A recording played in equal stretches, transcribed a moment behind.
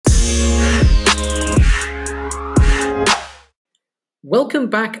Welcome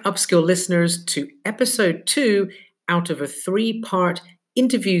back, Upskill listeners, to episode 2 out of a 3-part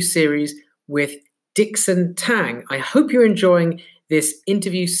interview series with Dickson Tang. I hope you're enjoying this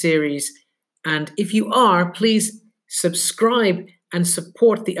interview series, and if you are, please subscribe and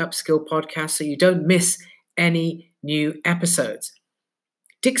support the Upskill podcast so you don't miss any new episodes.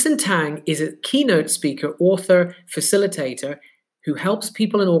 Dickson Tang is a keynote speaker, author, facilitator who helps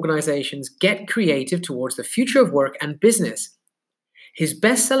people and organizations get creative towards the future of work and business. His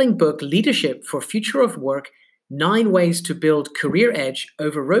best-selling book, Leadership for Future of Work, 9 Ways to Build Career Edge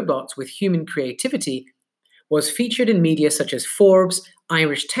Over Robots with Human Creativity, was featured in media such as Forbes,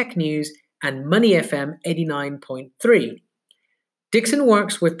 Irish Tech News, and Money FM 89.3. Dickson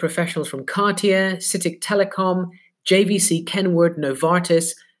works with professionals from Cartier, Citic Telecom, JVC Kenwood,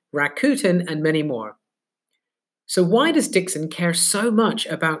 Novartis, Rakuten, and many more. So why does Dickson care so much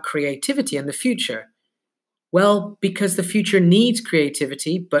about creativity and the future? Well, because the future needs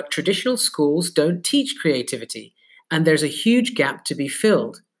creativity, but traditional schools don't teach creativity, and there's a huge gap to be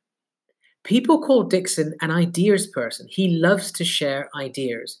filled. People call Dickson an ideas person. He loves to share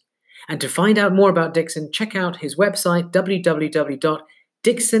ideas. And to find out more about Dickson, check out his website,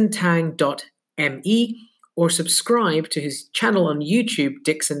 www.dicksontang.me, or subscribe to his channel on YouTube,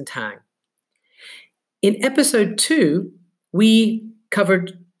 Dickson Tang. In episode 2, we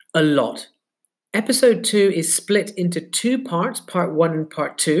covered a lot. Episode 2 is split into 2 parts, part 1 and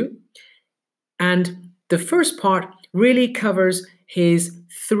part 2. And the first part really covers his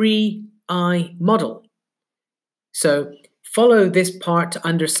 3I model. So follow this part to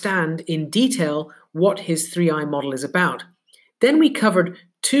understand in detail what his 3I model is about. Then we covered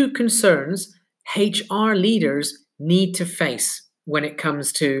 2 concerns HR leaders need to face when it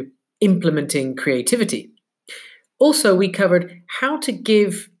comes to implementing creativity. Also, we covered how to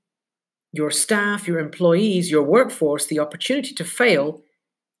give your staff, your employees, your workforce the opportunity to fail,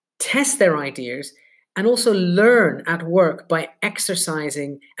 test their ideas, and also learn at work by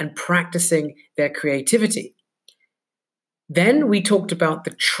exercising and practicing their creativity. Then we talked about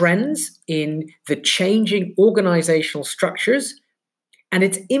the trends in the changing organizational structures and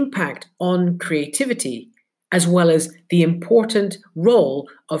its impact on creativity, as well as the important role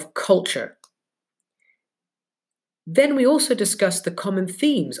of culture. Then we also discussed the common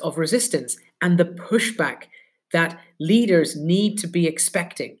themes of resistance and the pushback that leaders need to be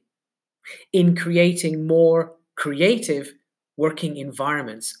expecting in creating more creative working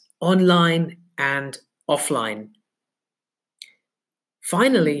environments, online and offline.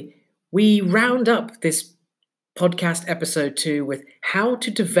 Finally, we round up this podcast episode 2 with how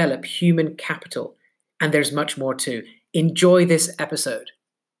to develop human capital, and there's much more too. Enjoy this episode.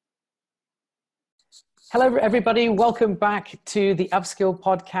 Hello, everybody. Welcome back to the Upskill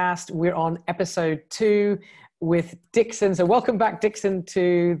podcast. We're on episode 2 with Dickson. So welcome back, Dickson,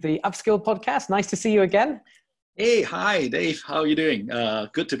 to the Upskill podcast. Nice to see you again. Hey, hi, Dave. How are you doing?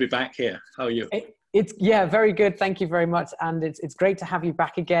 Good to be back here. How are you? It's very good. Thank you very much. And it's great to have you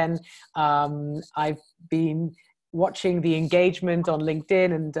back again. I've been watching the engagement on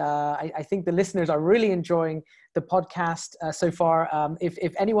LinkedIn, and I think the listeners are really enjoying the podcast so far.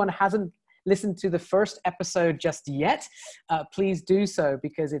 If anyone hasn't listened to the first episode just yet, please do so,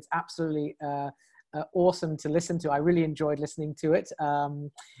 because it's absolutely awesome to listen to. I really enjoyed listening to it.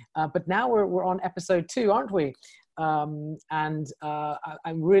 But now we're on episode 2, aren't we? I'm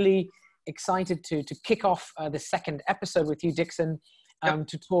really excited to kick off the second episode with you, Dickson,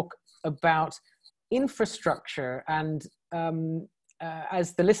 to talk about infrastructure. And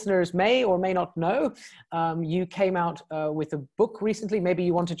as the listeners may or may not know, you came out with a book recently. Maybe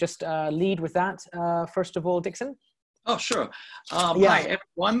you want to just lead with that first of all, Dickson? Oh, sure. Hi,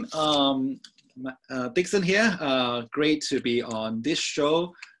 everyone. Dickson here. Great to be on this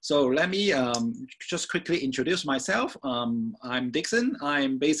show. So let me just quickly introduce myself. I'm Dickson.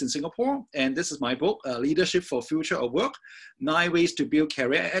 I'm based in Singapore, and this is my book, Leadership for Future of Work, 9 Ways to Build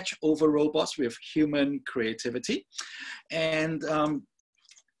Career Edge Over Robots with Human Creativity. And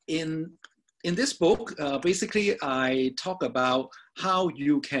in this book, basically, I talk about how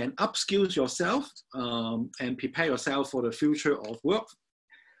you can upskill yourself and prepare yourself for the future of work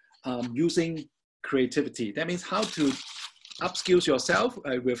using creativity. That means how to upskill yourself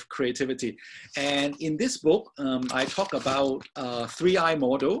with creativity. And in this book, I talk about 3I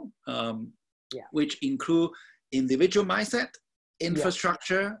model, which include individual mindset,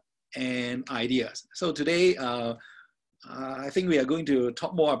 infrastructure, and ideas. So today, I think we are going to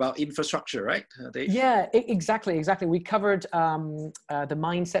talk more about infrastructure, right, Dave? Yeah, exactly. We covered the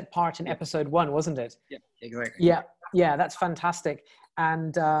mindset part in episode 1, wasn't it? Yeah, exactly. Yeah, that's fantastic.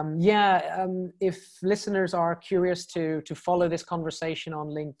 And if listeners are curious to follow this conversation on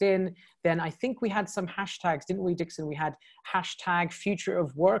LinkedIn, then I think we had some hashtags, didn't we, Dickson? We had hashtag future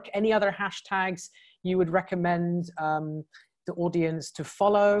of work. Any other hashtags you would recommend the audience to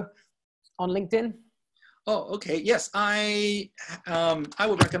follow on LinkedIn? Oh, okay. Yes, I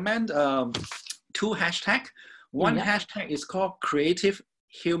would recommend two hashtags. One hashtag is called Creative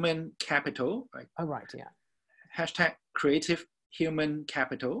Human Capital. Right? Oh, right. Yeah. Hashtag Creative Human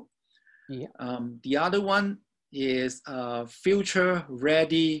Capital. Yeah. The other one is Future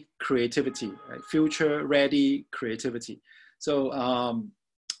Ready Creativity. Right? Future Ready Creativity. So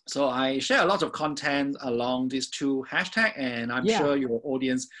so I share a lot of content along these two hashtags, and I'm sure your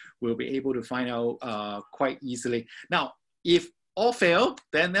audience will be able to find out quite easily. Now, if all fail,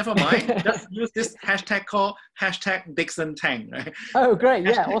 then never mind. Just use this hashtag called hashtag Dickson Tang. Right? Oh, great.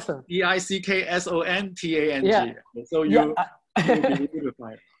 Yeah, awesome. DicksonTang. Yeah. So you will be able to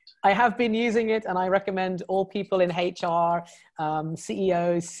find it. I have been using it, and I recommend all people in HR,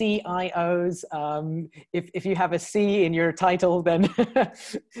 CEOs, CIOs. If you have a C in your title, then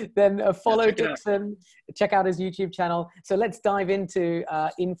follow Dickson. Check out his YouTube channel. So let's dive into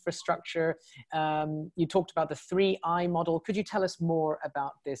infrastructure. You talked about the 3I model. Could you tell us more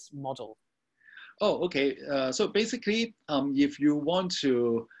about this model? Oh, okay. So basically, if you want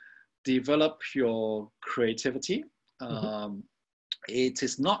to develop your creativity, it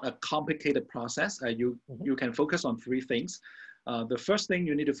is not a complicated process. You can focus on three things. The first thing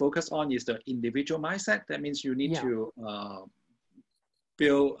you need to focus on is the individual mindset. That means you need to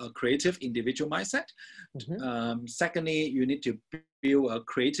build a creative individual mindset. Secondly, you need to build a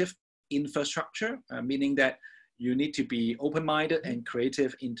creative infrastructure, meaning that you need to be open-minded and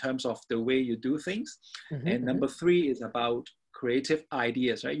creative in terms of the way you do things. And number three is about creative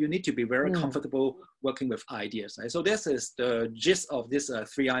ideas, right? You need to be very comfortable working with ideas, right? So this is the gist of this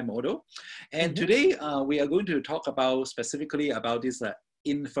 3I model. And today we are going to talk about specifically about this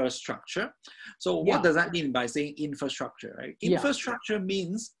infrastructure. So what does that mean by saying infrastructure, right? Infrastructure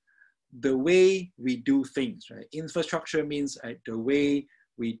means the way we do things, right? Infrastructure means the way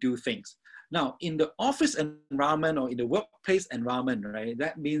we do things. Now, in the office environment or in the workplace environment, right?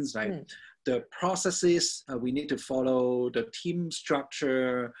 That means the processes we need to follow, the team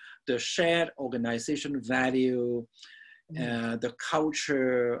structure, the shared organization value, the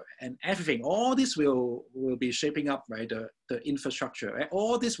culture, and everything. All this will be shaping up, right? The infrastructure. Right?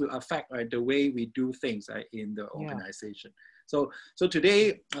 All this will affect the way we do things in the organization. So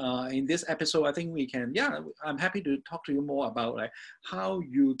today in this episode, I think we can, I'm happy to talk to you more about how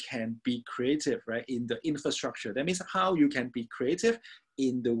you can be creative, right, in the infrastructure. That means how you can be creative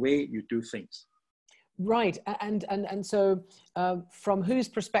in the way you do things. Right, and so from whose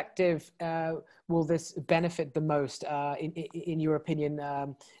perspective will this benefit the most, in your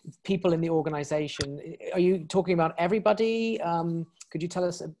opinion, people in the organization? Are you talking about everybody? Could you tell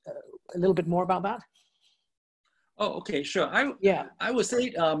us a little bit more about that? Oh, okay, sure. I would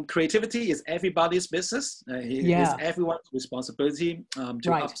say creativity is everybody's business. It is everyone's responsibility to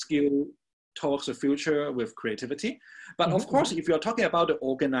upskill towards the future with creativity. But of course, if you're talking about the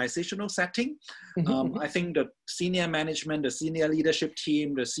organizational setting, I think the senior management, the senior leadership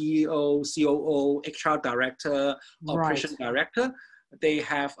team, the CEO, COO, HR director, operation director, they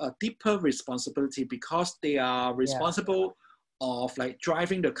have a deeper responsibility because they are responsible of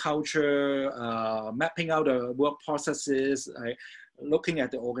driving the culture, mapping out the work processes, looking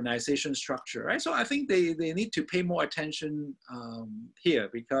at the organization structure, right? So I think they need to pay more attention here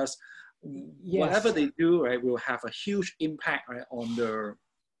because whatever they do, right, will have a huge impact on their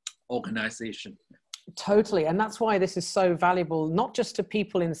organization. Totally. And that's why this is so valuable, not just to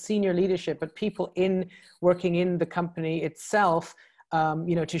people in senior leadership, but people working in the company itself,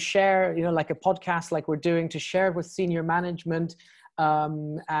 to share, like a podcast like we're doing, to share with senior management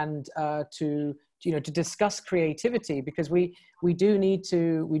and to discuss creativity, because we do need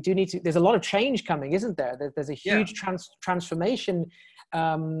to, there's a lot of change coming, isn't there? There's a huge transformation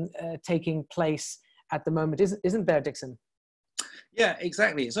taking place at the moment, isn't there, Dickson? Yeah,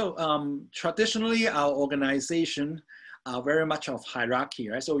 exactly. So traditionally, our organization are very much of hierarchy,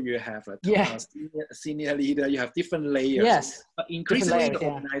 right? So you have a senior leader, you have different layers. Yes. But increasingly, the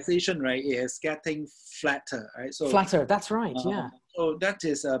organization, right, is getting flatter, right? So flatter, that's right, So that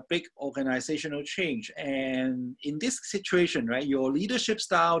is a big organizational change. And in this situation, right, your leadership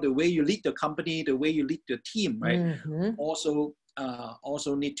style, the way you lead the company, the way you lead the team, right,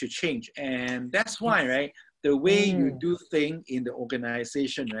 also need to change. And that's why, right, the way you do things in the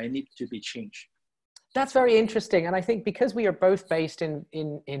organization, right, need to be changed. That's very interesting. And I think because we are both based in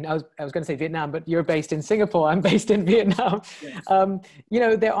I was going to say Vietnam, but you're based in Singapore, I'm based in Vietnam.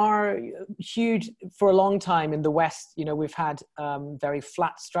 Yeah. There are huge, for a long time in the West, we've had very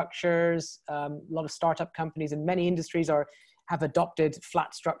flat structures. A lot of startup companies in many industries have adopted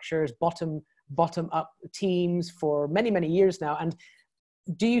flat structures, bottom up teams for many, many years now. And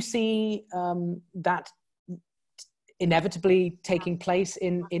do you see that inevitably taking place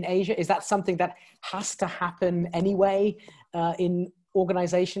in Asia? Is that something that has to happen anyway in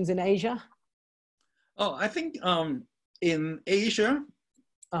organizations in Asia? Oh, I think in Asia,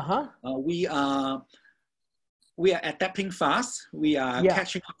 we are adapting fast. We are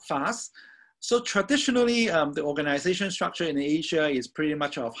catching up fast. So traditionally, the organization structure in Asia is pretty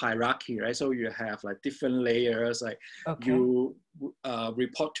much of hierarchy, right? So you have like different layers, like you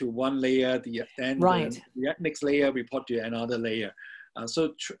report to one layer, then the next layer report to another layer.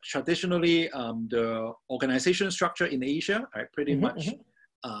 So traditionally, the organization structure in Asia are pretty much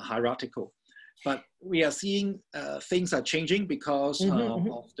hierarchical. But we are seeing things are changing because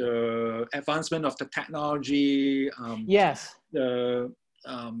of the advancement of the technology.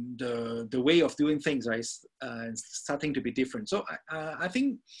 The way of doing things, right, starting to be different. So I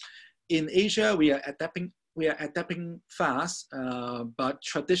think in Asia we are adapting fast, but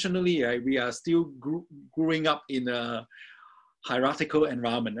traditionally we are still growing up in a hierarchical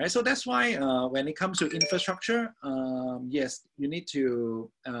environment, right? So that's why when it comes to infrastructure, yes, you need to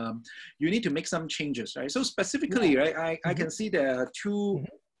make some changes, right? So specifically, right, I can see there are two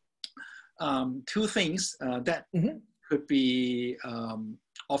things that could be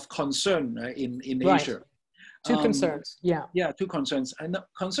of concern in Asia. Two concerns, Yeah, two concerns. And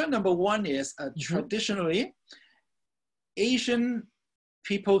concern number one is traditionally, Asian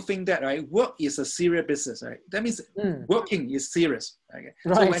people think that, right, work is a serious business, right? That means working is serious. Okay?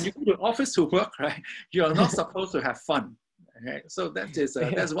 So when you go to office to work, right, you are not supposed to have fun. Okay? So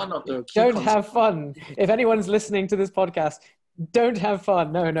that's one of the key Don't concerns. have fun. If anyone's listening to this podcast, don't have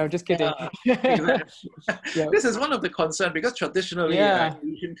fun. No, just kidding. This is one of the concerns because traditionally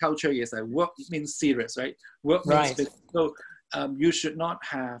Asian culture is like work means serious, right? Work means business. So you should not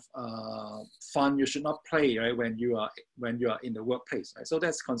have fun. You should not play, right, when you are in the workplace, right? So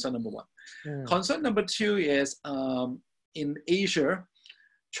that's concern number one. Concern number two is in Asia,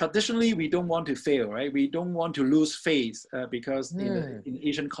 traditionally, we don't want to fail, right? We don't want to lose face because in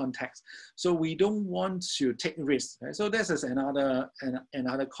Asian context. So we don't want to take risks, right? So this is another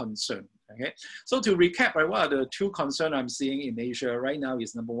concern, okay? So to recap, right, what are the two concerns I'm seeing in Asia right now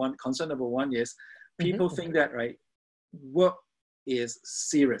is concern number one is people think that, right, work is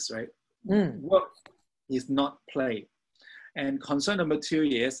serious, right? Work is not play. And concern number two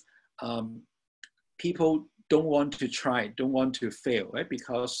is people don't want to try, don't want to fail, right?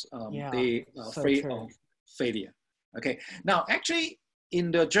 Because they are afraid of failure. Okay. Now, actually, in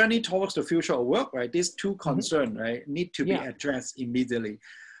the journey towards the future of work, right, these two concerns, right, need to be addressed immediately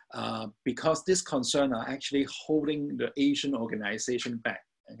because these concerns are actually holding the Asian organization back.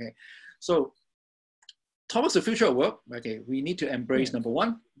 Okay. So, towards the future of work, okay, we need to embrace number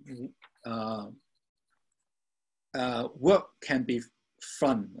one, work can be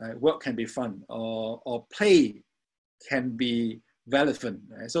fun, right? Work can be fun, or play can be relevant,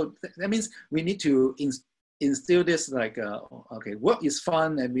 right? So that means we need to instill this like, okay, work is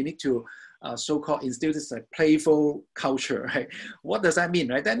fun, and we need to so-called instill this like playful culture, right? What does that mean,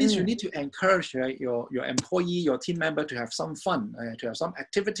 right? That means you need to encourage, right, your employee, your team member to have some fun, to have some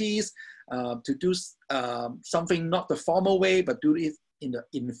activities, to do something not the formal way, but do it in the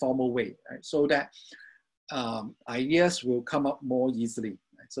informal way, right? So that ideas will come up more easily.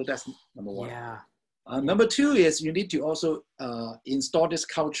 Right? So that's number one. Number two is you need to also install this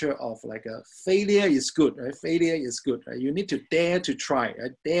culture of like a failure is good, right? Failure is good, right? You need to dare to try,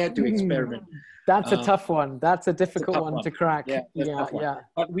 right? Dare to experiment. That's a tough one. That's a difficult one to crack.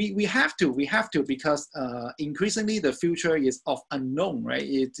 But we have to because increasingly the future is of unknown, right?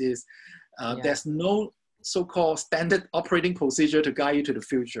 It is there's no so-called standard operating procedure to guide you to the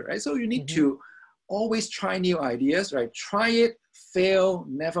future, right? So you need to always try new ideas, right? Try it, fail,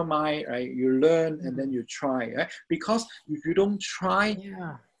 never mind, right? You learn and then you try, right? Because if you don't try,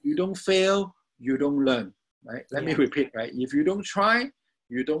 you don't fail, you don't learn, right? Let me repeat, right? If you don't try,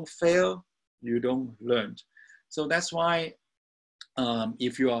 you don't fail, you don't learn. So that's why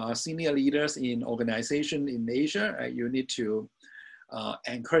if you are senior leaders in organization in Asia, right, you need to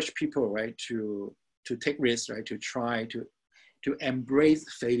encourage people, right, to take risks, right, to try to embrace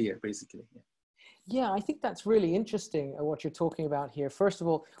failure, basically. Yeah, I think that's really interesting what you're talking about here. First of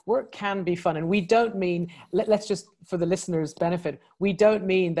all, work can be fun. And we don't mean, let's just, for the listeners' benefit, we don't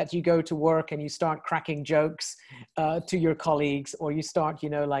mean that you go to work and you start cracking jokes to your colleagues, or you start,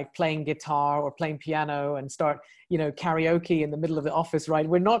 like playing guitar or playing piano and start, karaoke in the middle of the office, right?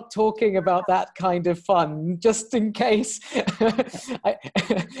 We're not talking about that kind of fun, just in case. I,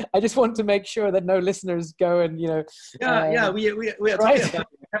 I just want to make sure that no listeners go and, we are right? talking about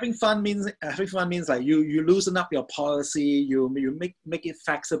having fun means like you loosen up your policy, you make it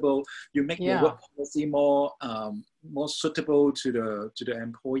flexible, you make your work policy more suitable to the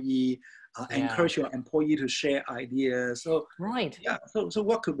employee, encourage your employee to share ideas. So so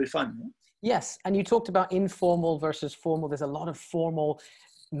what could be fun? Yes, and you talked about informal versus formal. There's a lot of formal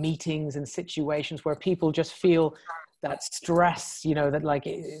meetings and situations where people just feel that stress, that like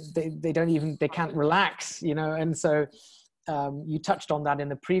they can't relax, and so you touched on that in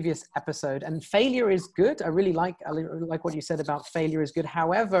the previous episode. And failure is good. I really like what you said about failure is good.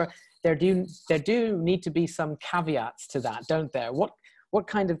 However, there do need to be some caveats to that, don't there? What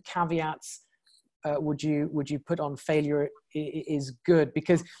kind of caveats would you put on failure is good?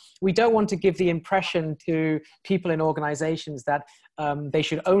 Because we don't want to give the impression to people in organizations that they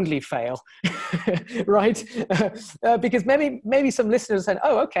should only fail, right? Because maybe some listeners said,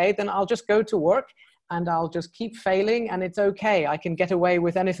 oh, okay, then I'll just go to work and I'll just keep failing and it's okay. I can get away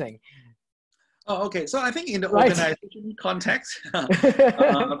with anything. Oh, okay. So I think in the organization context,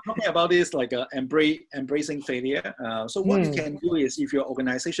 talking about this like embracing failure. So what you can do is, if you're an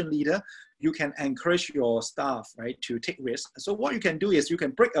organization leader, you can encourage your staff, right, to take risks. So what you can do is you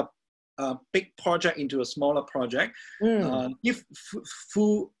can break up a big project into a smaller project, give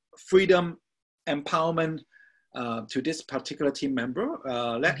full freedom, empowerment to this particular team member.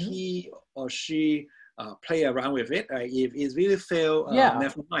 Let he or she play around with it. If it's really fail,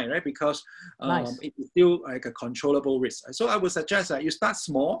 never mind, right? Because it's still like a controllable risk. So I would suggest that you start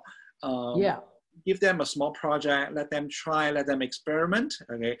small. Give them a small project, let them try, let them experiment.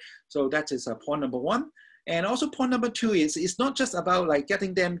 Okay, so that is point number one. And also point number two is it's not just about like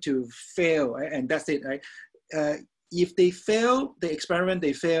getting them to fail, right? And that's it, right? If they fail, they experiment,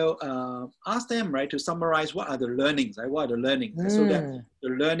 they fail, ask them, right, to summarize what are the learnings, right? What are the learnings? So that the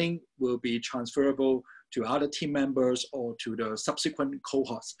learning will be transferable to other team members or to the subsequent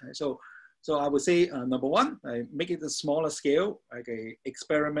cohorts. Right? So I would say number one, make it a smaller scale, like a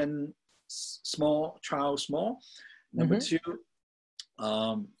experiment, small, trial small. Number two,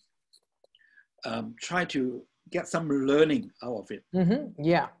 try to get some learning out of it.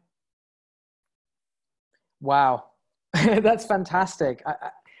 Yeah. Wow. That's fantastic.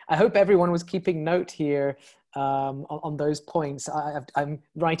 I hope everyone was keeping note here on those points. I'm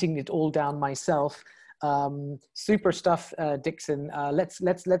writing it all down myself. Super stuff, Dickson. Let's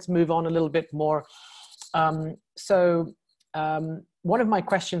move on a little bit more. One of my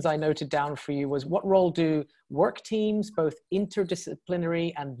questions I noted down for you was, what role do work teams, both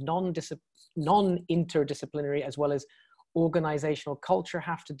interdisciplinary and non-interdisciplinary, as well as organizational culture,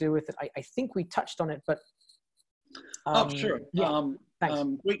 have to do with it? I think we touched on it, but sure. Thanks.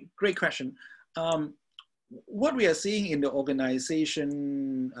 Great question. What we are seeing in the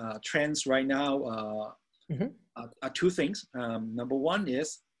organization trends right now are two things. Number one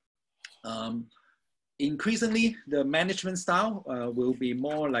is increasingly the management style will be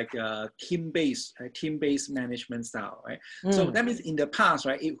more like a team-based management style, right? So that means in the past,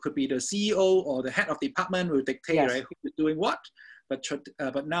 right, it could be the CEO or the head of department will dictate, right, who is doing what. But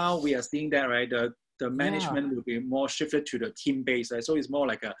now we are seeing that, right, the management will be more shifted to the team-based, right? So it's more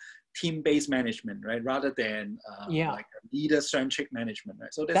like a team-based management, right, rather than like a leader-centric management,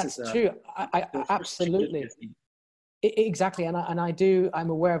 right? So that's true. I absolutely. Exactly. And I'm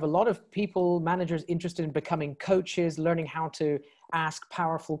aware of a lot of people, managers interested in becoming coaches, learning how to ask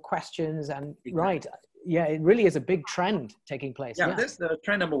powerful questions. And it really is a big trend taking place. That's the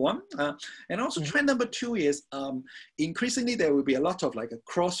trend number one. And also trend number two is increasingly there will be a lot of like a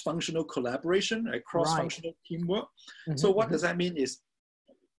cross-functional collaboration, like cross-functional teamwork. So what does that mean is,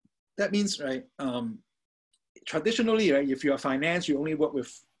 that means, right, traditionally, right, if you are finance, you only work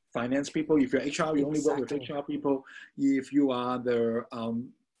with finance people. If you're HR, you only work with HR people. If you are the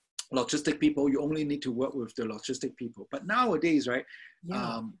logistic people, you only need to work with the logistic people. But nowadays, right,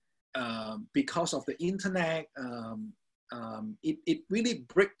 because of the internet, it really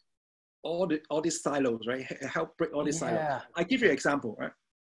break all these silos, right? Help break all these silos. I give you an example, right?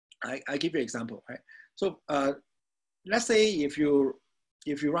 I give you an example, right? So let's say if you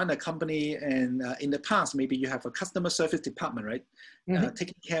run a company and in the past, maybe you have a customer service department, right?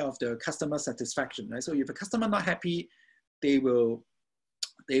 Taking care of the customer satisfaction, right? So if a customer not happy, they will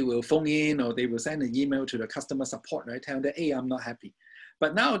they will phone in or they will send an email to the customer support, right? Telling them, hey, I'm not happy.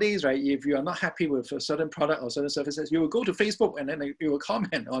 But nowadays, right, if you are not happy with a certain product or certain services, you will go to Facebook and then you will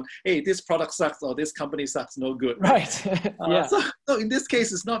comment on, hey, this product sucks or this company sucks, no good. Right. Yeah. So in this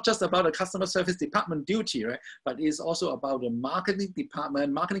case, it's not just about the customer service department duty, right? But it's also about the marketing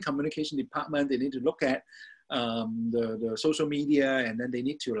department, marketing communication department. They need to look at the social media, and then they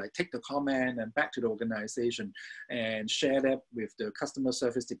need to like take the comment and back to the organization and share that with the customer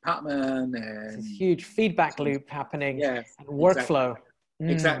service department. And it's a huge feedback loop happening. Yeah, and workflow.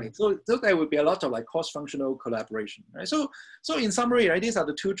 Exactly. So there will be a lot of like cross-functional collaboration, right? So in summary, right, these are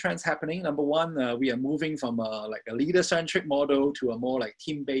the two trends happening. Number one, we are moving from like a leader-centric model to a more like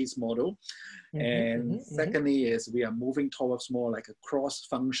team-based model. And secondly is we are moving towards more like a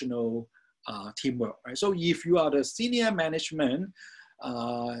cross-functional teamwork, right? So if you are the senior management,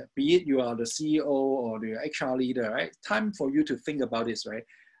 be it you are the CEO or the HR leader, right? Time for you to think about this, right?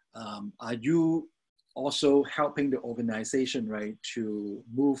 Are you also helping the organization, right, to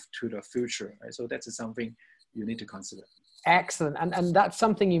move to the future, right? So that's something you need to consider. Excellent. And that's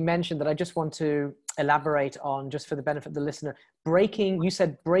something you mentioned that I just want to elaborate on just for the benefit of the listener. You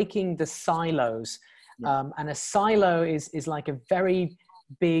said breaking the silos. Yeah. And a silo is like a very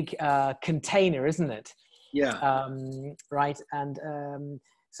big container, isn't it? Yeah. Right. And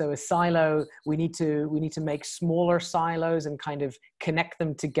so a silo, we need to make smaller silos and kind of connect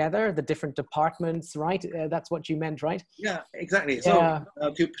them together, the different departments, right? That's what you meant, right? Yeah, exactly. Yeah.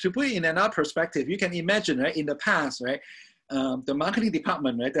 So to put it in another perspective, you can imagine, right, in the past, right, the marketing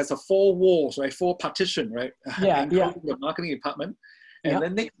department, right, there's 4 walls, right, 4 partition, right, including the marketing department. And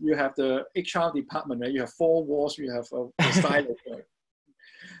then next you have the HR department, right? You have 4 walls, you have a silo, right?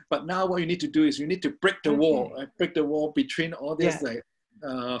 But now what you need to do is you need to break the wall, right? Break the wall between all this like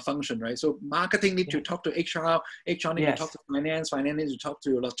function, right? So marketing need to talk to HR need to talk to finance need to talk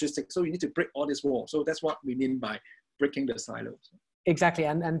to logistics. So you need to break all this wall. So that's what we mean by breaking the silos. Exactly.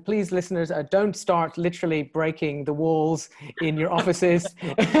 And please, listeners, don't start literally breaking the walls in your offices.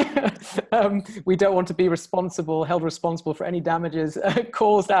 We don't want to be held responsible for any damages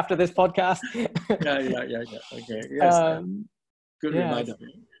caused after this podcast. Yeah. Okay. Yes. Good reminder.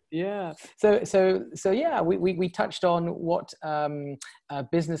 Yeah. So yeah, we touched on what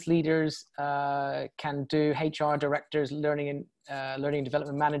business leaders can do, HR directors, learning and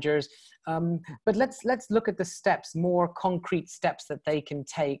development managers. But let's look at the steps, more concrete steps that they can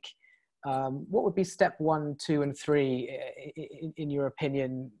take. What would be step 1, 2, and 3 in your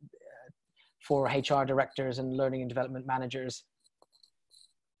opinion for HR directors and learning and development managers?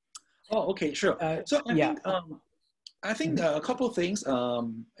 Oh, okay, sure. So I think a couple of things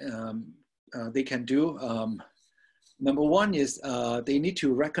they can do. Number one is they need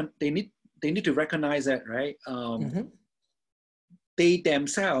to recognize that, right? They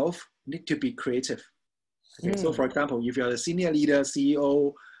themselves need to be creative. Okay, so for example, if you're the senior leader,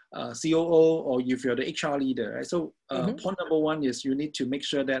 CEO, COO, or if you're the HR leader, right? So point number 1 is you need to make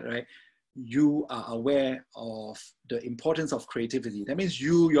sure that, right, you are aware of the importance of creativity. That means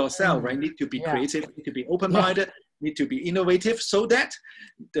you yourself, right, need to be creative, need to be open-minded, need to be innovative, so that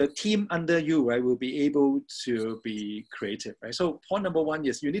the team under you, right, will be able to be creative, right? So point number 1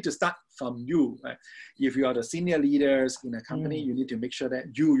 is you need to start from you, right? If you are the senior leaders in a company, you need to make sure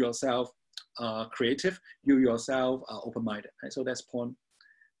that you yourself are creative, you yourself are open-minded, right? So that's point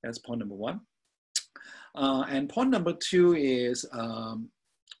number 1. And point number 2 is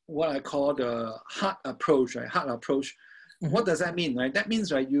what I call the hard approach, right? Hard approach. What does that mean, right? That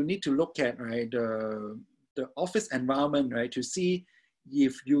means, right, you need to look at, right, the office environment, right, to see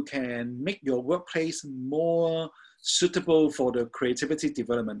if you can make your workplace more suitable for the creativity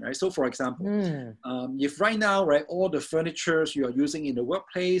development, right? So for example, if right now, right, all the furnitures you are using in the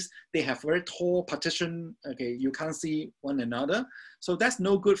workplace, they have very tall partition, okay, you can't see one another. So that's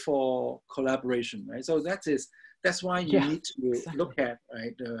no good for collaboration, right? So that's why you need to look at,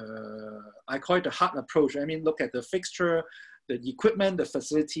 right, I call it the hard approach. I mean, look at the fixture, the equipment, the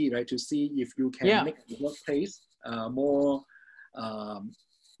facility, right, to see if you can make the workplace more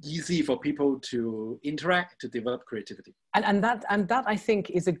easy for people to interact, to develop creativity. And that I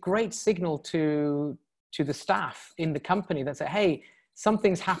think is a great signal to the staff in the company that say, hey,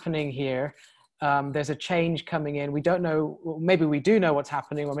 something's happening here. There's a change coming in. We don't know, maybe we do know what's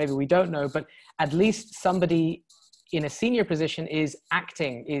happening, or maybe we don't know, but at least somebody in a senior position is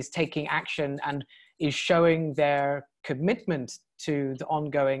taking action and is showing their commitment to the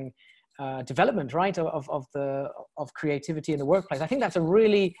ongoing development, right, of creativity in the workplace. I think that's a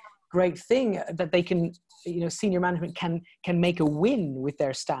really great thing that they can, senior management can make a win with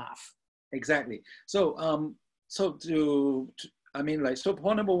their staff. Exactly. So I mean, like, so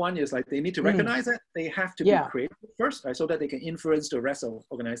point number one is like they need to recognize that they have to be creative first, right, so that they can influence the rest of the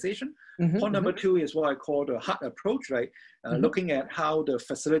organization. Point number two is what I call the hard approach, right? Looking at how the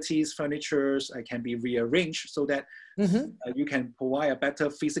facilities, furnitures can be rearranged so that you can provide a better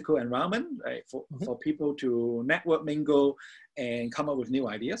physical environment, right, for people to network, mingle, and come up with new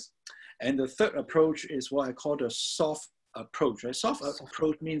ideas. And the third approach is what I call the soft approach, right? Soft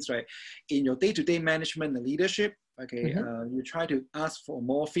approach means, right, in your day-to-day management and leadership, okay, you try to ask for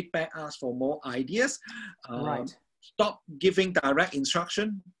more feedback, ask for more ideas. Right. Stop giving direct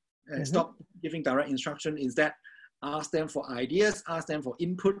instruction. Stop giving direct instruction. Instead, ask them for ideas, ask them for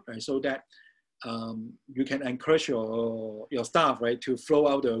input, right, so that you can encourage your staff, right, to flow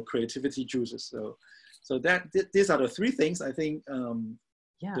out the creativity juices. So these are the three things I think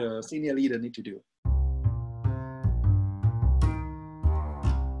the senior leader need to do.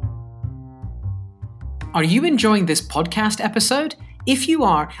 Are you enjoying this podcast episode? If you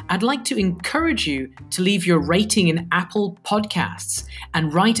are, I'd like to encourage you to leave your rating in Apple Podcasts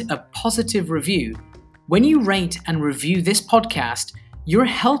and write a positive review. When you rate and review this podcast, you're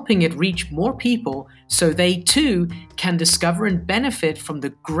helping it reach more people so they too can discover and benefit from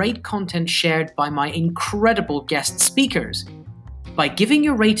the great content shared by my incredible guest speakers. By giving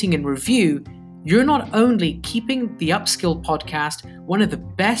your rating and review, you're not only keeping the Upskill podcast one of the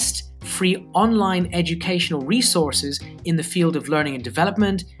best free online educational resources in the field of learning and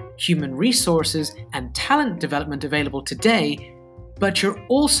development, human resources, and talent development available today, but you're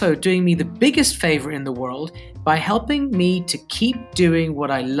also doing me the biggest favor in the world by helping me to keep doing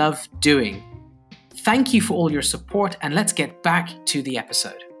what I love doing. Thank you for all your support, and let's get back to the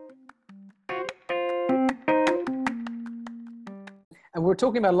episode. And we're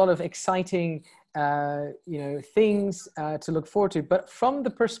talking about a lot of exciting things to look forward to. But from the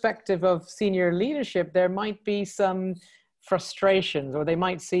perspective of senior leadership, there might be some frustrations, or they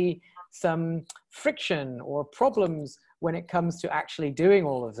might see some friction or problems when it comes to actually doing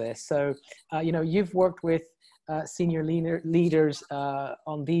all of this. So, you've worked with senior leaders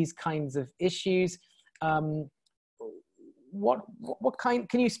on these kinds of issues. What kind?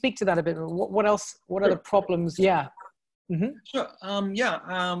 Can you speak to that a bit? What else? What other problems? Yeah. Sure.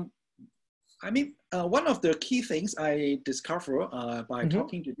 I mean, one of the key things I discover by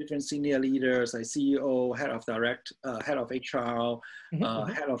talking to different senior leaders, like CEO, head of HR,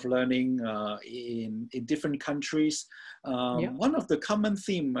 head of learning in different countries. One of the common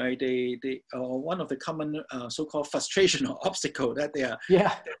theme, right, one of the common so-called frustration or obstacle that they are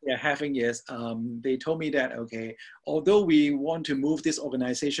having is they told me that, okay, although we want to move this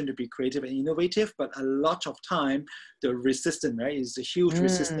organization to be creative and innovative, but a lot of time the resistance, right, is a huge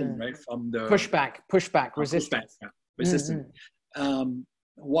resistance, right, from the pushback, resistance.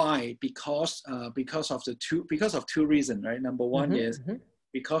 Why? Because of two reasons, right? Number one is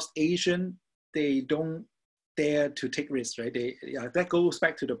because Asian, they don't dare to take risks, right? That goes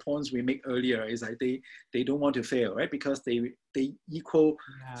back to the points we made earlier. Is like they don't want to fail, right? Because they equal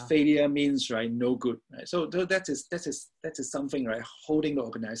failure means, right, no good, right? So that is something, right, holding the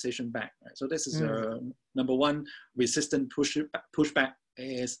organization back, right? So this is number one resistant pushback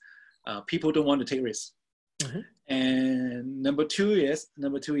is people don't want to take risks. And number two is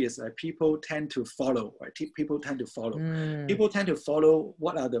people tend to follow, right? People tend to follow. People tend to follow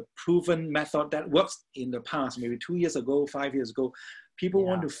what are the proven method that works in the past, maybe 2 years ago, 5 years ago. People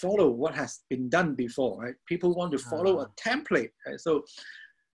want to follow what has been done before, right? People want to follow a template, right? So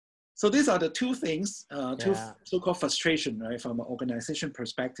these are the two things, two so-called frustration, right? From an organization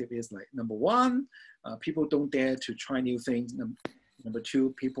perspective is like, number one, people don't dare to try new things. Number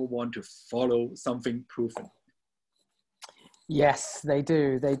two, people want to follow something proven. Yes, they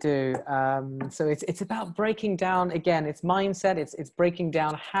do. So it's about breaking down, again, it's mindset, it's breaking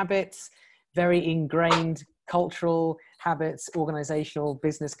down habits, very ingrained cultural habits, organizational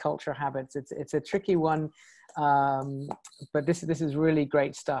business culture habits. It's a tricky one, but this is really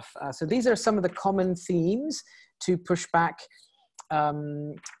great stuff. So these are some of the common themes to push back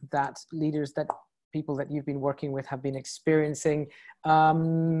that leaders, that people that you've been working with have been experiencing.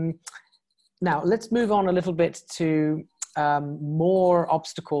 Now, let's move on a little bit to more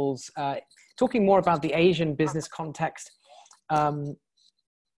obstacles, talking more about the Asian business context.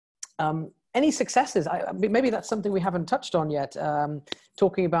 Any successes? Maybe that's something we haven't touched on yet,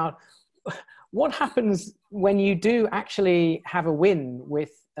 talking about what happens when you do actually have a win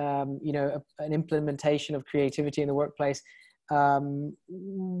with an implementation of creativity in the workplace.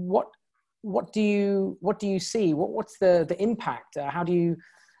 What do you see? What's the impact? How do you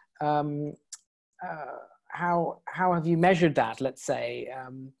how have you measured that, let's say?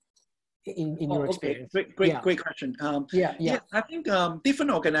 in your experience? Great question. Yeah. I think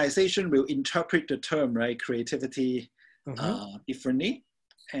different organizations will interpret the term, right, creativity differently,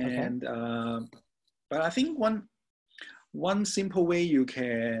 and but I think one simple way you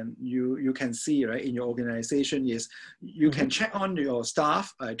can see, right, in your organization is you can check on your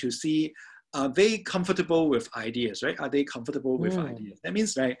staff to see, are they comfortable with ideas, right? Are they comfortable with ideas? That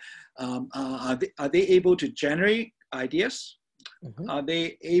means, right, are they able to generate ideas? Are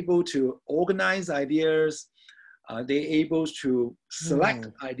they able to organize ideas? Are they able to select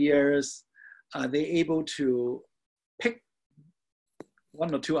ideas? Are they able to pick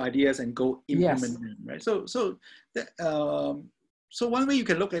one or two ideas and go implement them, right? So one way you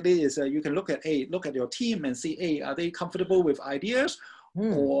can look at it is you can look at your team and see, are they comfortable with ideas,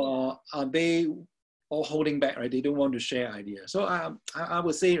 or are they all holding back, right? They don't want to share ideas. So I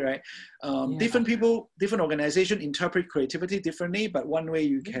would say, right, different people, different organizations interpret creativity differently, but one way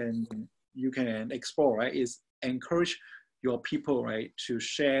you can explore, right, is encourage your people, right, to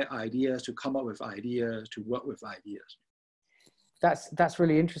share ideas, to come up with ideas, to work with ideas. That's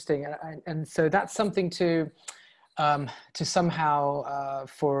really interesting, and so that's something to somehow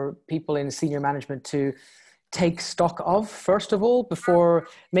for people in senior management to take stock of, first of all, before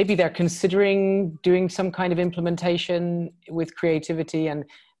maybe they're considering doing some kind of implementation with creativity. And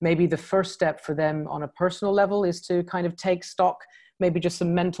maybe the first step for them on a personal level is to kind of take stock, maybe just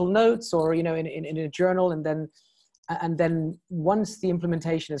some mental notes, or, you know, in a journal, and then once the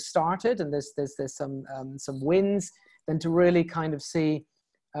implementation is started and there's some wins, then to really kind of see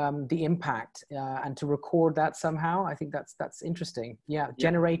the impact and to record that somehow. I think that's interesting.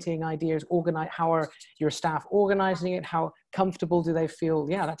 Generating ideas, how are your staff organizing it? How comfortable do they feel?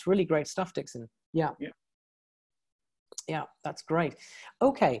 Yeah, that's really great stuff, Dickson. Yeah, that's great.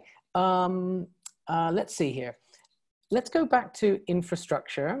 Okay, let's see here. Let's go back to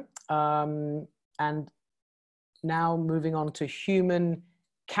infrastructure, and now moving on to human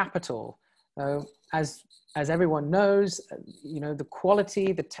capital. As everyone knows, you know, the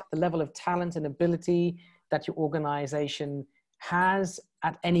quality, the level of talent and ability that your organization has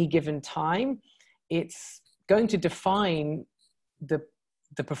at any given time, it's going to define the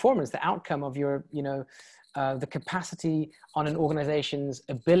performance, the outcome of your, you know, the capacity on an organization's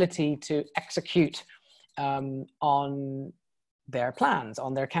ability to execute on their plans,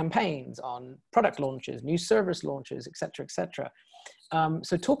 on their campaigns, on product launches, new service launches, et cetera, et cetera.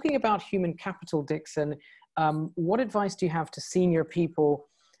 So talking about human capital, Dickson, what advice do you have to senior people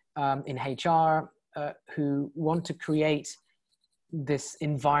in HR who want to create this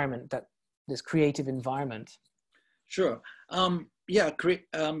environment, this creative environment? Sure.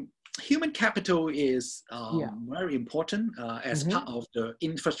 Human capital is very important as part of the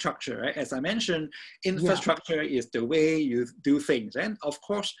infrastructure, right? As I mentioned, infrastructure is the way you do things. And of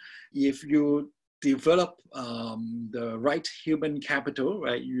course, if you develop the right human capital,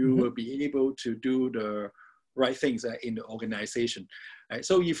 right, you will be able to do the right things in the organization, right?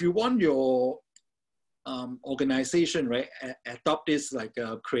 So if you want your organization, right, adopt this like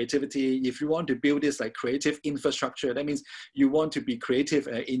creativity, if you want to build this like creative infrastructure, that means you want to be creative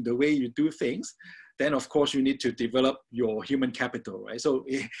in the way you do things, then of course you need to develop your human capital, right? So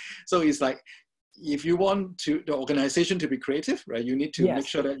it's like, if you want the organization to be creative, right, you need to make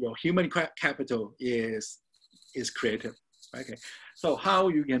sure that your human capital is creative. Okay, so how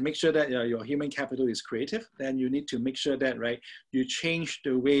you can make sure that your human capital is creative? Then you need to make sure that, right, you change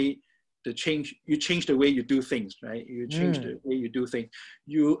the way you do things, right? You change the way you do things.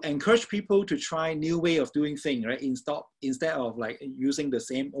 You encourage people to try new way of doing things, right? Instead of like using the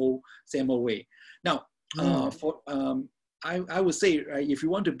same old way. Now, I would say, right, if you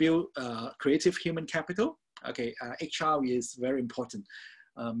want to build creative human capital, okay, HR is very important.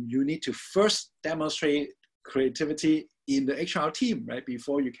 You need to first demonstrate creativity in the HR team, right,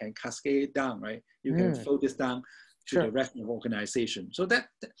 before you can cascade it down, right? You can flow this down to the rest of the organization. So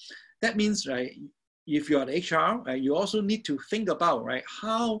that means, right, if you are the HR, right, you also need to think about, right,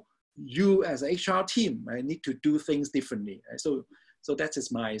 how you as a HR team, right, need to do things differently. Right? So that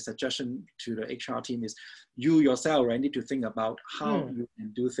is my suggestion to the HR team is you yourself, right, need to think about how you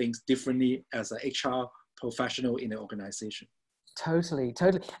can do things differently as an HR professional in the organization. Totally.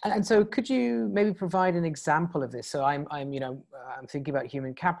 And so could you maybe provide an example of this? So I'm thinking about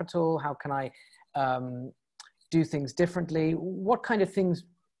human capital. How can I do things differently? What kind of things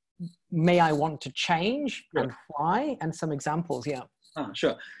may I want to change and why? And some examples,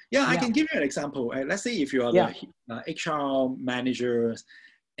 Sure. I can give you an example. Right? Let's say if you are the HR manager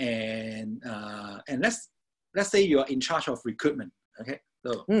and let's say you are in charge of recruitment. Okay,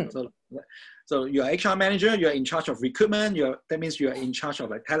 so So you're HR manager, you're in charge of recruitment, that means you're in charge of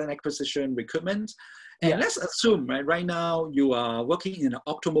like talent acquisition, recruitment. And let's assume right now you are working in an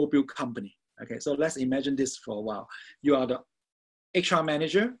automobile company. Okay, so let's imagine this for a while. You are the HR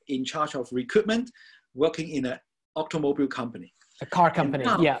manager in charge of recruitment, working in an automobile company. A car company,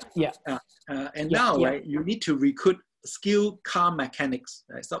 right, you need to recruit skilled car mechanics,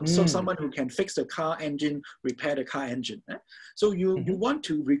 right? So someone who can fix the car engine, repair the car engine. Right? So you want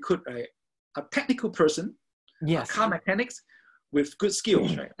to recruit a technical person, a car mechanics with good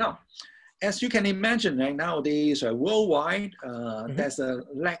skills, right? Now, as you can imagine, right, nowadays, worldwide, there's a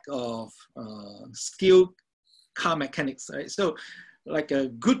lack of skilled car mechanics, right? So like a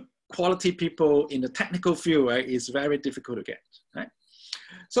good quality people in the technical field, right, is very difficult to get, right?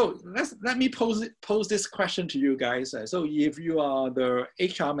 So let me pose this question to you guys. So if you are the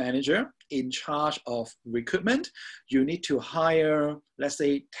HR manager in charge of recruitment, you need to hire, let's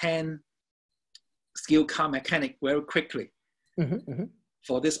say, 10 skilled car mechanic very quickly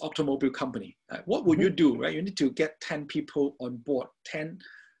for this automobile company. What would you do, right? You need to get 10 people on board, 10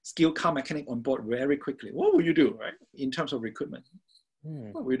 skilled car mechanic on board very quickly. What would you do, right, in terms of recruitment?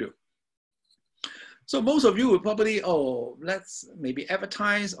 What would you do? So most of you will probably, let's maybe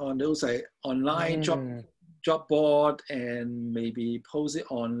advertise on those online job board and maybe post it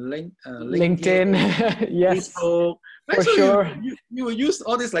on LinkedIn, Facebook. Right? For sure. You will use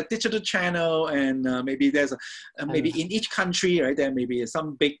all this like digital channel, and maybe there's maybe in each country, right, there may be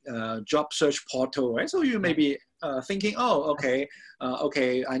some big job search portal, right? So you may be thinking, okay,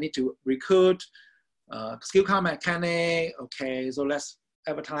 I need to recruit skilled car mechanic. Okay, so let's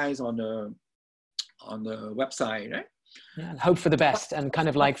advertise on the website, right? And hope for the best, and kind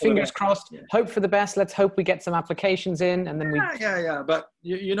of like fingers crossed, hope for the best. Let's hope we get some applications in, and then we. But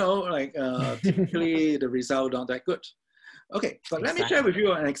you know, like typically the result not that good. Okay, but let me share with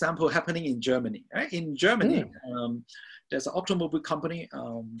you an example happening in Germany. Right? In Germany, there's an automobile company.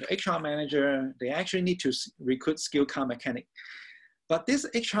 The HR manager, they actually need to recruit skilled car mechanic, but this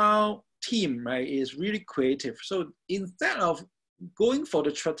HR team, right, is really creative. So instead of going for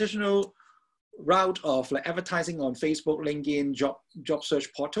the traditional route of like advertising on Facebook, LinkedIn, job search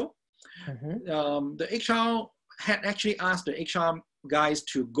portal, the HR had actually asked the HR guys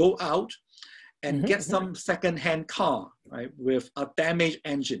to go out and get some second-hand car, right, with a damaged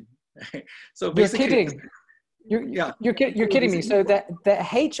engine. Right? So basically, you're kidding me. So the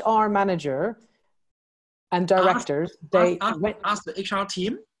HR manager and directors asked the HR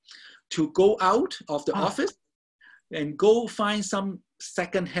team to go out of the office and go find some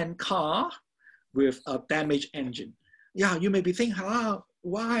second-hand car with a damaged engine. Yeah, you may be thinking,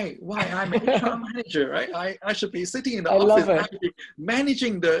 why? I'm an HR manager, right? I should be sitting in the office, I should be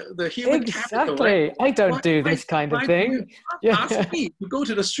managing the human capital. Right? I don't do this kind of thing. Ask me to go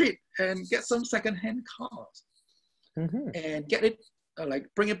to the street and get some second-hand cars and get it, like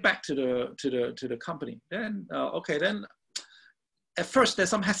bring it back to the company. Then then at first there's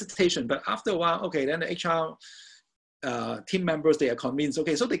some hesitation, but after a while, then the HR team members, they are convinced.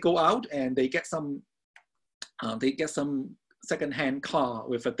 Okay, so they go out and they get some second-hand car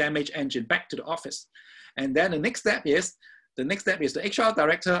with a damaged engine back to the office, and then the next step is the HR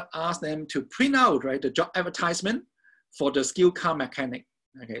director asks them to print out, right, the job advertisement for the skilled car mechanic.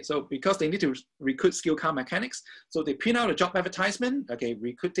 Okay, so because they need to recruit skilled car mechanics, so they print out a job advertisement. Okay,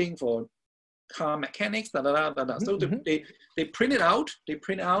 recruiting for car mechanics. So they print it out. They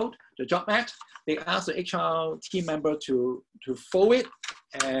print out the job ad. They ask the HR team member to fold it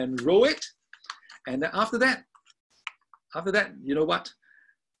and roll it, and then after that, you know what?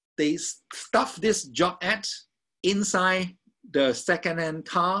 They stuff this job ad inside the second-hand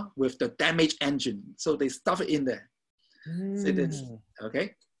car with the damaged engine. So they stuff it in there. See this?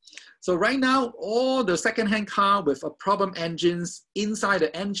 Okay. So right now, all the second-hand car with a problem engines, inside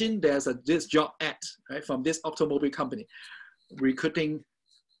the engine, there's this job ad, right, from this automobile company, recruiting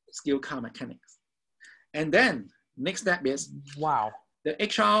skilled car mechanics. And then next step is, the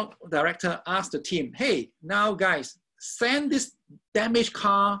HR director asked the team, hey, now guys, send this damaged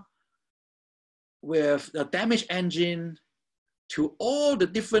car with a damaged engine to all the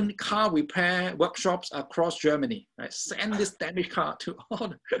different car repair workshops across Germany. Right? Send this damaged car to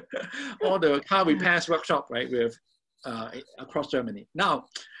all the car repairs workshop, right, with across Germany. Now,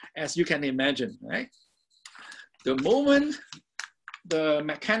 as you can imagine, right, the moment the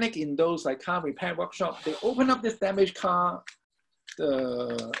mechanic in those like car repair workshop, they open up this damaged car,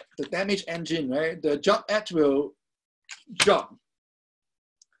 the damaged engine, right, the job ad will drop.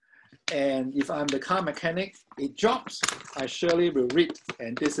 And if I'm the car mechanic, it drops, I surely will read,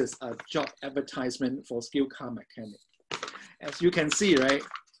 and this is a job advertisement for skilled car mechanic. As you can see, right,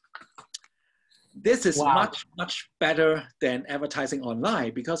 this is Wow. much better than advertising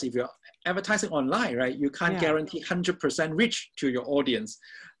online, because if you're advertising online, right, you can't guarantee 100% reach to your audience.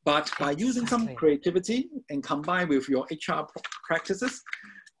 But by using some creativity and combined with your HR practices,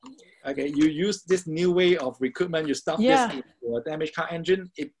 okay, you use this new way of recruitment, you stuff this in your damage car engine,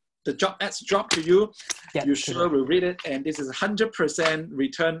 the job ads drop to you, you sure will read it, and this is 100%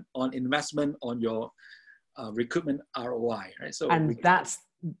 return on investment on your recruitment ROI, right? So, and that's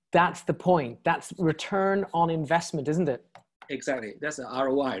the point. That's return on investment, isn't it? Exactly. That's the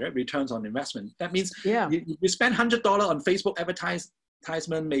ROI, right? Returns on investment. That means you spend $100 on Facebook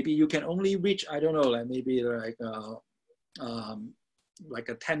advertisement, maybe you can only reach, I don't know, like maybe like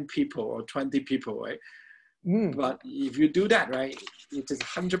 10 people or 20 people, right? But if you do that, right, it is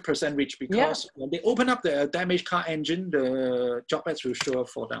 100% reach, because when they open up the damaged car engine, the job ads will show up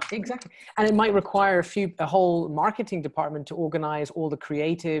for them. Exactly. And it might require a whole marketing department to organize all the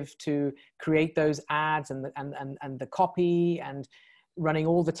creative, to create those ads and the copy and running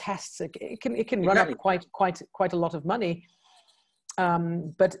all the tests. It can run up quite a lot of money.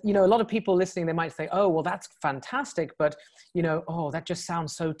 But, you know, a lot of people listening, they might say, oh, well, that's fantastic, but, you know, oh, that just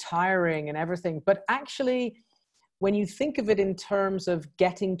sounds so tiring and everything. But actually, when you think of it in terms of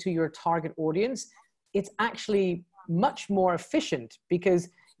getting to your target audience, it's actually much more efficient, because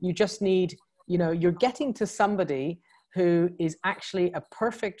you just need, you know, you're getting to somebody who is actually a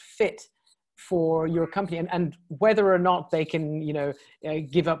perfect fit for your company, and whether or not they can, you know,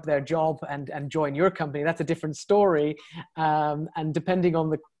 give up their job and join your company, that's a different story. And depending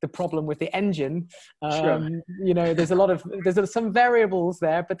on the problem with the engine, you know, there's some variables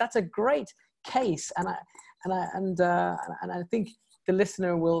there, but that's a great case. And I think the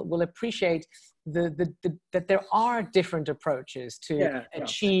listener will appreciate that there are different approaches to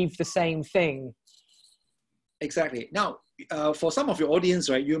achieve the same thing. Exactly. Now, for some of your audience,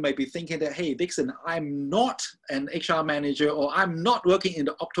 right, you may be thinking that, hey, Dickson, I'm not an HR manager, or I'm not working in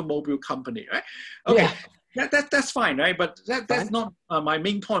the automobile company, right? Okay, that's fine, right? But that's not my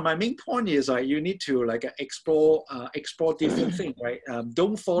main point. My main point is, you need to explore different things, right?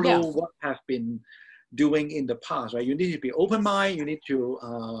 Don't follow what have been doing in the past, right? You need to be open-minded. You need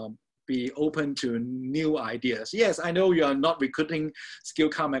to be open to new ideas. Yes, I know you are not recruiting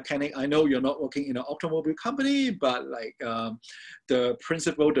skilled car mechanic. I know you're not working in an automobile company, but the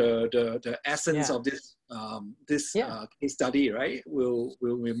principle, the essence of this case study, right, will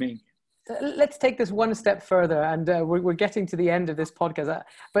remain. Let's take this one step further, and we're getting to the end of this podcast.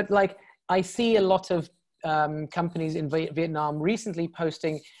 But I see a lot of companies in Vietnam recently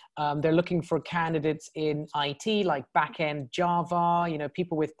posting. They're looking for candidates in IT, like back-end Java, you know,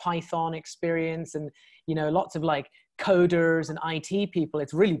 people with Python experience, and, you know, lots of coders and IT people.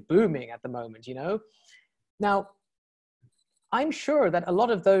 It's really booming at the moment, you know. Now, I'm sure that a lot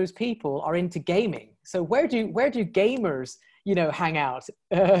of those people are into gaming. So where do gamers, you know, hang out?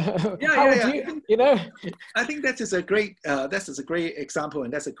 You know? I think that is a great example,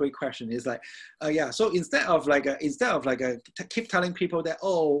 and that's a great question. Is so instead of keep telling people that,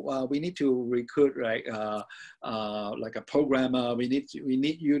 we need to recruit like a programmer, we need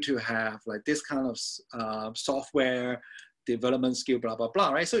you to have this kind of software development skill, blah blah blah,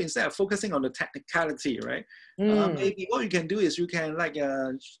 right? So instead of focusing on the technicality, right, maybe what you can do is you can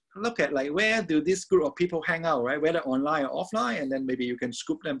look at where do this group of people hang out, right? Whether online or offline, and then maybe you can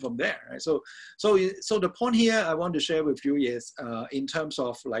scoop them from there, right? So the point here I want to share with you is in terms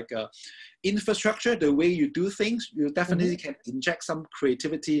of infrastructure, the way you do things, you definitely can inject some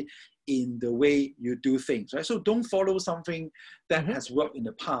creativity in the way you do things, right? So don't follow something that has worked in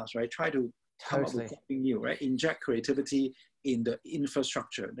the past, right? Try to come up with something new, right? Inject creativity in the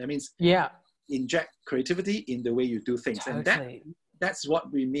infrastructure. That means inject creativity in the way you do things, and that's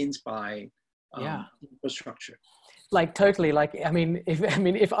what we means by infrastructure. Totally.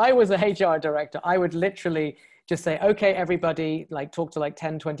 If I was a HR director, I would literally just say, okay, everybody, talk to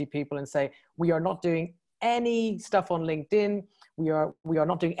 10, 20 people and say, we are not doing any stuff on LinkedIn. We are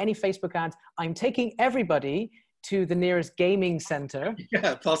not doing any Facebook ads. I'm taking everybody to the nearest gaming center.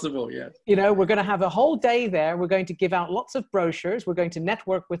 Yeah, possible, yeah. You know, we're going to have a whole day there. We're going to give out lots of brochures. We're going to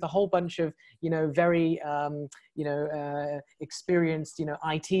network with a whole bunch of, very, experienced,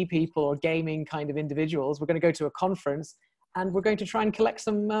 IT people or gaming kind of individuals. We're going to go to a conference, and we're going to try and collect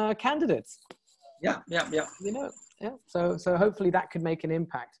some candidates. Yeah. So hopefully that could make an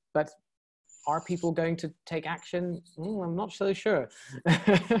impact. But are people going to take action? I'm not so sure.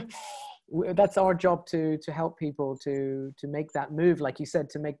 That's our job to help people to make that move, like you said,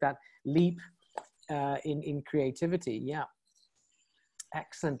 to make that leap in creativity. Yeah,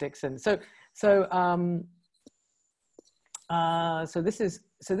 excellent, Dickson. So So this is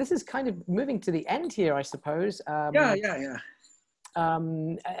kind of moving to the end here, I suppose. Yeah.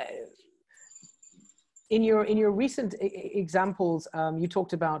 In your recent examples, you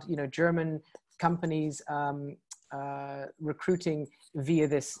talked about German companies recruiting via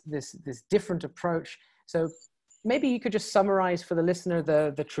this different approach. So maybe you could just summarize for the listener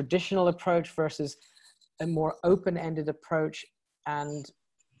the traditional approach versus a more open-ended approach, and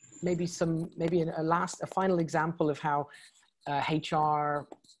maybe a final example of how HR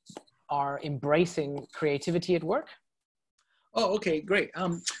are embracing creativity at work. Oh, okay, great.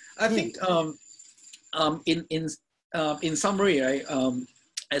 I think in summary, right,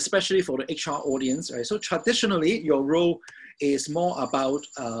 especially for the HR audience, right? So traditionally, your role is more about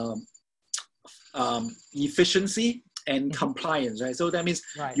efficiency and compliance, right? So that means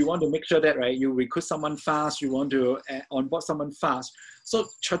you want to make sure that, right, you recruit someone fast, you want to onboard someone fast. So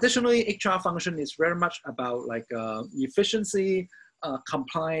traditionally, HR function is very much about like efficiency,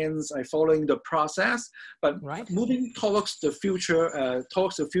 compliance, following the process. But moving towards the future of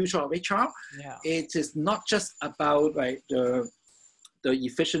HR, it is not just about the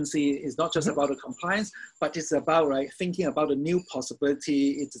efficiency, is not just about the compliance, but it's about thinking about a new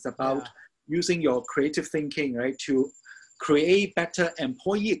possibility. It is about using your creative thinking, right, to create better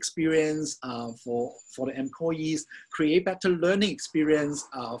employee experience for the employees, create better learning experience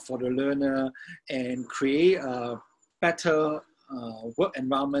for the learner, and create a better work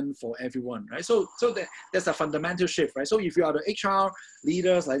environment for everyone, right? So there's a fundamental shift, right? So if you are the HR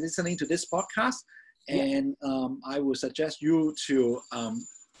leaders listening to this podcast, and I would suggest you to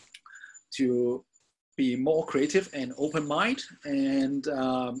be more creative and open-minded. And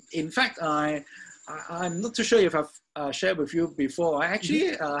in fact, I'm not too sure if I've shared with you before. I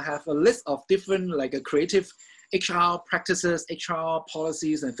actually have a list of different creative HR practices, HR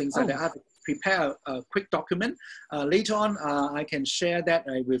policies, and things like that. I've prepared a quick document. Later on, I can share that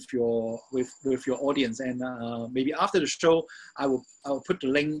with your audience, and maybe after the show, I'll put the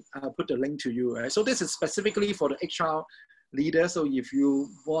link. I'll put the link to you. Right? So this is specifically for the HR leader. So if you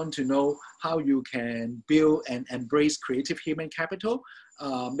want to know how you can build and embrace creative human capital,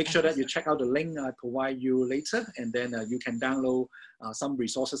 make sure that you check out the link I provide you later, and then you can download some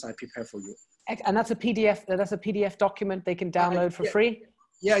resources I prepare for you. And that's a PDF. That's a PDF document they can download for free.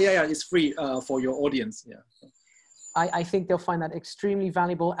 Yeah. It's free for your audience. Yeah. I think they'll find that extremely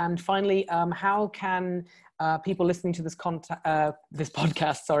valuable. And finally, how can people listening to this podcast,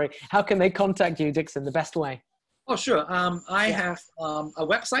 how can they contact you, Dickson, the best way? Oh, sure. I have a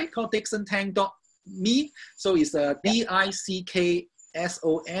website called dicksontang.me. So it's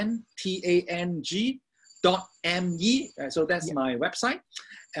DicksonTang.me. So that's my website.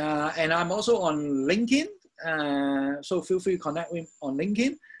 And I'm also on LinkedIn. So feel free to connect with me on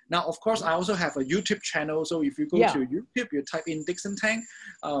LinkedIn. Now, of course, I also have a YouTube channel. So if you go to YouTube, you type in Dickson Tang,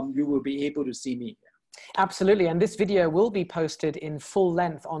 you will be able to see me. Absolutely. And this video will be posted in full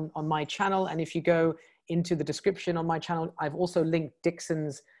length on my channel. And if you go into the description on my channel, I've also linked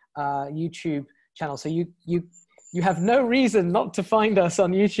Dickson's YouTube channel. So you have no reason not to find us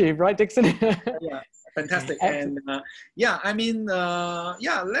on YouTube, right, Dickson? Yeah, fantastic. And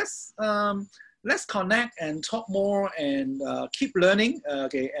let's connect and talk more and keep learning.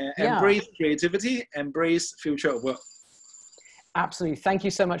 Embrace creativity, embrace future of work. Absolutely. Thank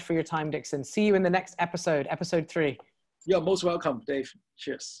you so much for your time, Dickson. See you in the next episode, episode 3. You're most welcome, Dave.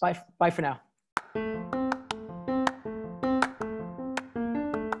 Cheers. Bye for now.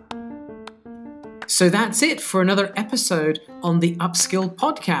 So that's it for another episode on the Upskill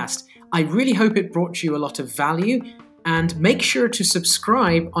podcast. I really hope it brought you a lot of value, and make sure to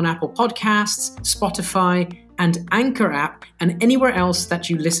subscribe on Apple Podcasts, Spotify, and Anchor app, and anywhere else that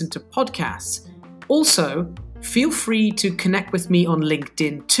you listen to podcasts. Also, feel free to connect with me on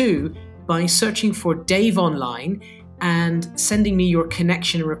LinkedIn too by searching for Dave Online and sending me your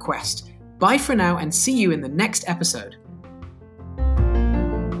connection request. Bye for now, and see you in the next episode.